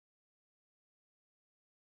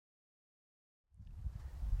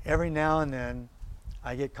Every now and then,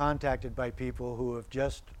 I get contacted by people who have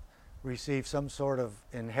just received some sort of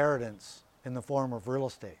inheritance in the form of real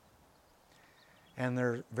estate. And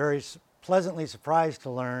they're very pleasantly surprised to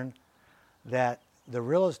learn that the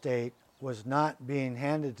real estate was not being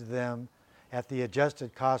handed to them at the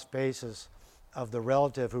adjusted cost basis of the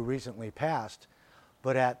relative who recently passed,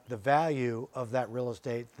 but at the value of that real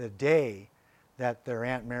estate the day that their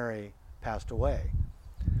Aunt Mary passed away.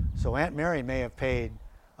 So Aunt Mary may have paid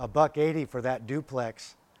 $1.80 for that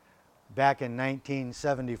duplex back in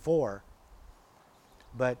 1974,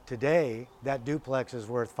 but today that duplex is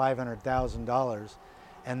worth $500,000,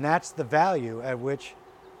 and that's the value at which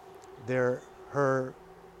her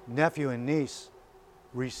nephew and niece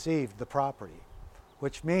received the property,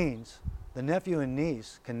 which means the nephew and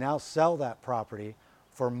niece can now sell that property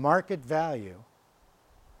for market value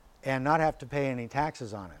and not have to pay any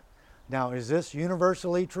taxes on it. Now, is this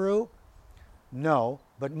universally true? No,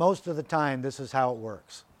 but most of the time this is how it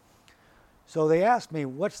works. So they asked me,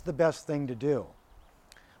 what's the best thing to do?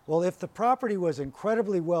 Well, if the property was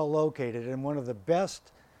incredibly well located in one of the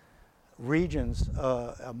best regions,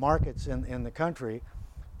 markets in the country,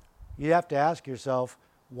 you have to ask yourself,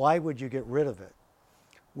 why would you get rid of it?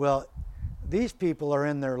 Well, these people are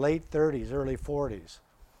in their late 30s, early 40s.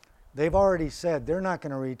 They've already said they're not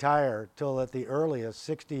going to retire till at the earliest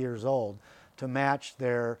 60 years old to match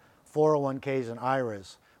their 401ks and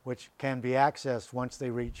IRAs, which can be accessed once they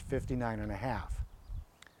reach 59 and a half.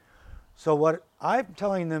 So what I'm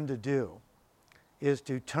telling them to do is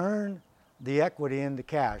to turn the equity into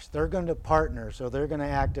cash. They're going to partner, so they're going to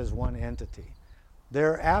act as one entity.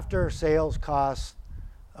 Their after sales costs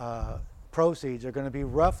proceeds are going to be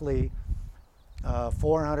roughly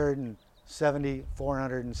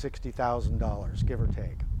 $460,000, give or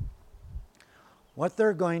take. What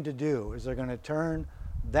they're going to do is they're going to turn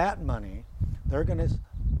that money, they're going to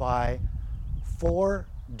buy 4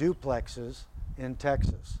 duplexes in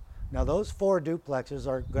Texas. Now those 4 duplexes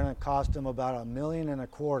are going to cost them about $1.25 million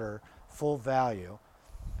full value,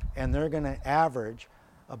 and they're going to average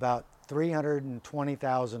about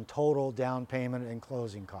 $320,000 total down payment and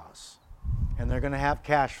closing costs. And they're going to have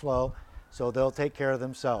cash flow, so they'll take care of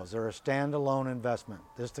themselves. They're a standalone investment,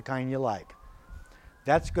 just the kind you like.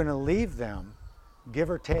 That's going to leave them,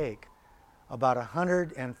 give or take, about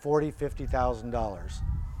 $150,000.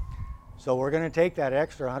 So we're going to take that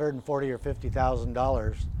extra $140,000 or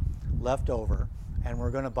 $50,000 left over, and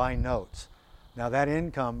we're going to buy notes. Now that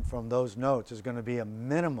income from those notes is going to be a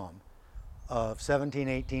minimum of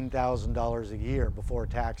 $17,000, $18,000 a year before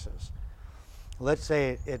taxes. Let's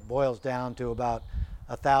say it boils down to about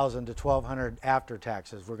 $1,000 to $1,200 after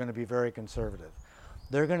taxes. We're going to be very conservative.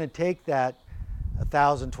 They're going to take that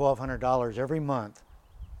 $1,000, $1,200 every month,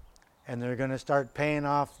 and they're going to start paying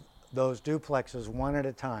off those duplexes one at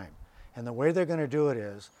a time. And the way they're going to do it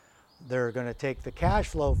is they're going to take the cash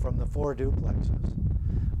flow from the 4 duplexes,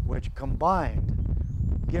 which combined,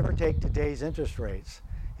 give or take today's interest rates,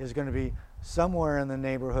 is going to be somewhere in the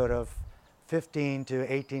neighborhood of $1,500 to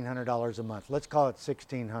 $1,800 a month. Let's call it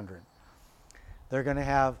 $1,600. They're going to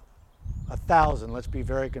have $1,000, let's be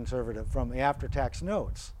very conservative, from the after-tax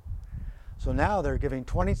notes. So now they're giving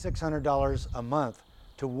 $2,600 a month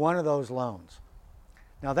to one of those loans.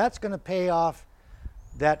 Now that's going to pay off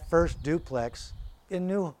that first duplex in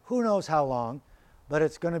who knows how long, but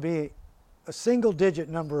it's going to be a single-digit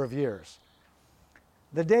number of years.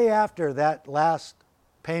 The day after that last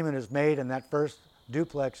payment is made and that first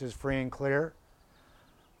duplex is free and clear,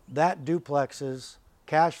 that duplex's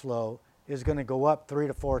cash flow is going to go up 3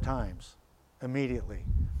 to 4 times immediately.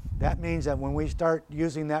 That means that when we start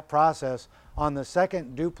using that process on the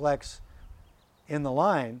second duplex in the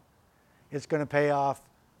line, it's going to pay off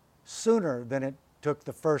sooner than it took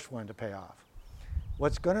the first one to pay off.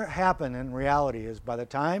 What's going to happen in reality is by the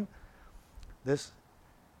time this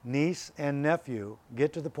niece and nephew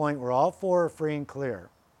get to the point where all 4 are free and clear,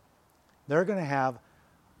 they're going to have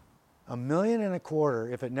 $1.25 million,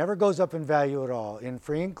 if it never goes up in value at all, in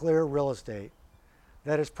free and clear real estate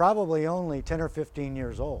that is probably only 10 or 15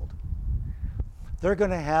 years old. They're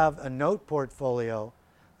going to have a note portfolio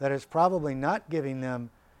that is probably not giving them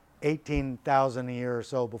 $18,000 a year or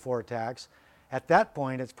so before tax. At that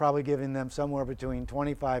point, it's probably giving them somewhere between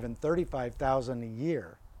 $25,000 and $35,000 a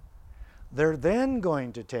year. They're then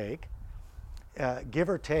going to take, give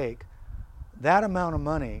or take, that amount of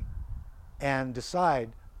money and decide,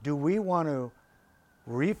 do we want to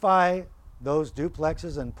refi those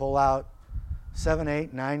duplexes and pull out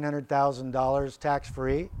 $700,000, $800,000, $900,000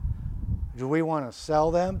 tax-free? Do we want to sell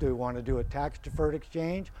them? Do we want to do a tax-deferred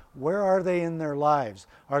exchange? Where are they in their lives?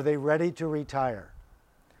 Are they ready to retire?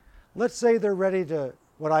 Let's say they're ready to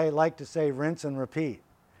what I like to say, rinse and repeat.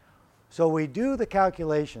 So we do the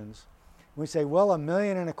calculations. We say, well, $1.25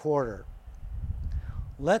 million.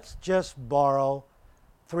 Let's just borrow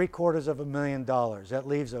 $750,000. That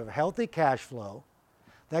leaves a healthy cash flow.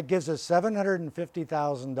 That gives us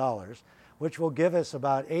 $750,000, which will give us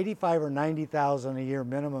about $85,000 or $90,000 a year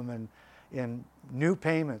minimum in new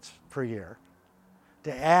payments per year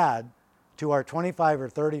to add to our 25 or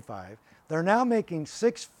 35. They're now making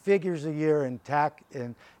 6 figures a year in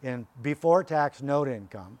before tax note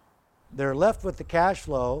income. They're left with the cash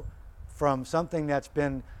flow from something that's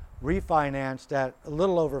been refinanced at a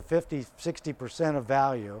little over 50, 60% of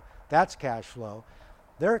value. That's cash flow.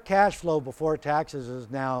 Their cash flow before taxes is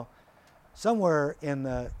now somewhere in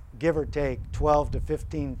the give or take 12 to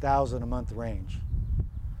 15,000 a month range.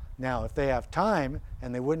 Now, if they have time,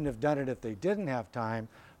 and they wouldn't have done it if they didn't have time,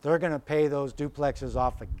 they're going to pay those duplexes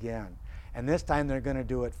off again. And this time they're going to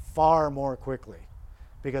do it far more quickly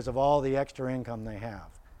because of all the extra income they have.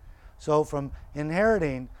 So from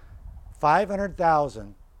inheriting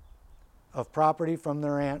 $500,000 of property from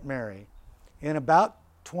their Aunt Mary, in about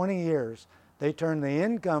 20 years, they turn the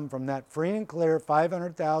income from that free and clear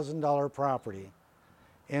 $500,000 property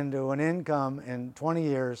into an income in 20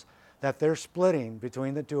 years that they're splitting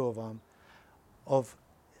between the two of them of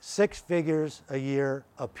 6 figures a year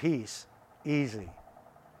apiece, easy.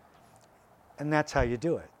 And that's how you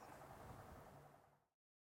do it.